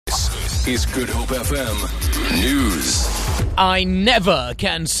This is Good Hope FM News. I never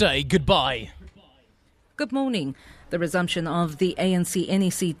can say goodbye. Good morning. The resumption of the ANC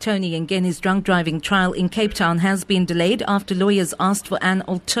NEC Tony Yengeni's drunk driving trial in Cape Town has been delayed after lawyers asked for an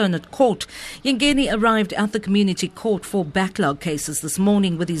alternate court. Yengeni arrived at the community court for backlog cases this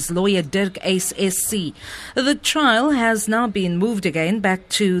morning with his lawyer Dirk Ace SC. The trial has now been moved again back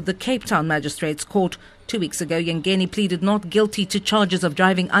to the Cape Town Magistrates Court. 2 weeks ago, Yengeni pleaded not guilty to charges of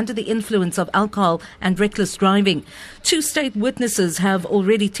driving under the influence of alcohol and reckless driving. 2 state witnesses have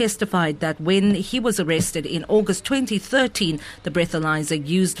already testified that when he was arrested in August 2013, the breathalyzer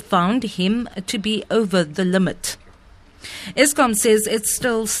used found him to be over the limit. Eskom says it's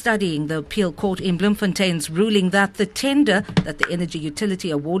still studying the appeal court in Bloemfontein's ruling that the tender that the energy utility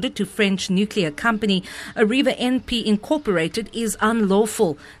awarded to French nuclear company Arriva NP Incorporated is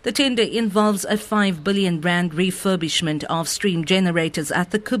unlawful. The tender involves a 5 billion rand refurbishment of steam generators at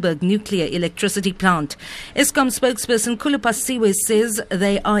the Koeberg nuclear electricity plant. Eskom spokesperson Kulupasiwe says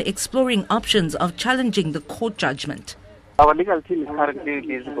they are exploring options of challenging the court judgment. Our legal team is currently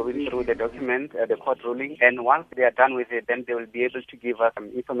going through the document, the court ruling, and once they are done with it, then they will be able to give us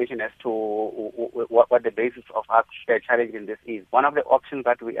some information as to what the basis of us challenging this is. One of the options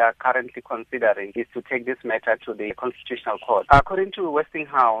that we are currently considering is to take this matter to the Constitutional Court. According to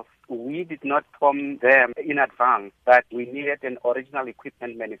Westinghouse, we did not inform them in advance that we needed an original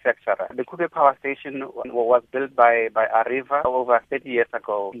equipment manufacturer. The Koeberg power station was built by Arriva over 30 years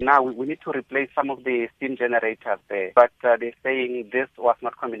ago. Now we need to replace some of the steam generators there. But they're saying this was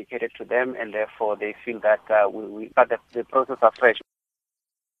not communicated to them, and therefore they feel that we start the process afresh.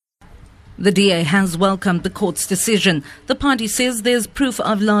 The DA has welcomed the court's decision. The party says there's proof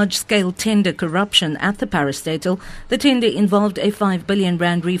of large-scale tender corruption at the parastatal. The tender involved a 5 billion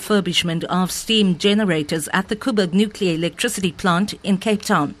rand refurbishment of steam generators at the Koeberg nuclear electricity plant in Cape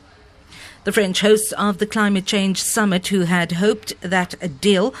Town. The French hosts of the climate change summit, who had hoped that a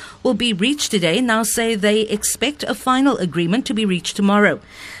deal will be reached today, now say they expect a final agreement to be reached tomorrow.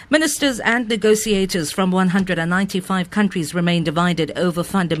 Ministers and negotiators from 195 countries remain divided over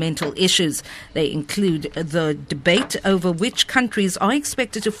fundamental issues. They include the debate over which countries are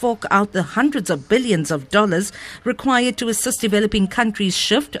expected to fork out the hundreds of billions of dollars required to assist developing countries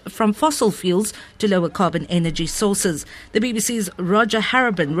shift from fossil fuels to lower carbon energy sources. The BBC's Roger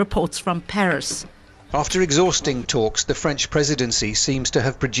Harabin reports from Paris. After exhausting talks, the French presidency seems to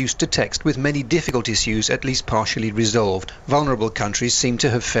have produced a text with many difficult issues at least partially resolved. Vulnerable countries seem to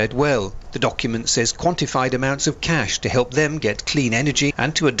have fared well. The document says quantified amounts of cash to help them get clean energy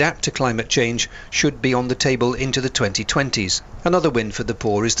and to adapt to climate change should be on the table into the 2020s. Another win for the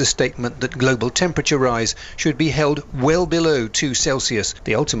poor is the statement that global temperature rise should be held well below 2 Celsius.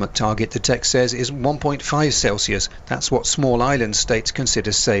 The ultimate target, the text says, is 1.5 Celsius. That's what small island states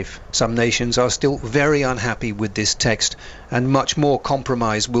consider safe. Some nations are still very unhappy with this text, and much more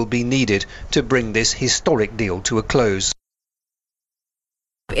compromise will be needed to bring this historic deal to a close.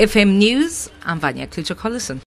 FM News, I'm Vanya Klucher-Collison.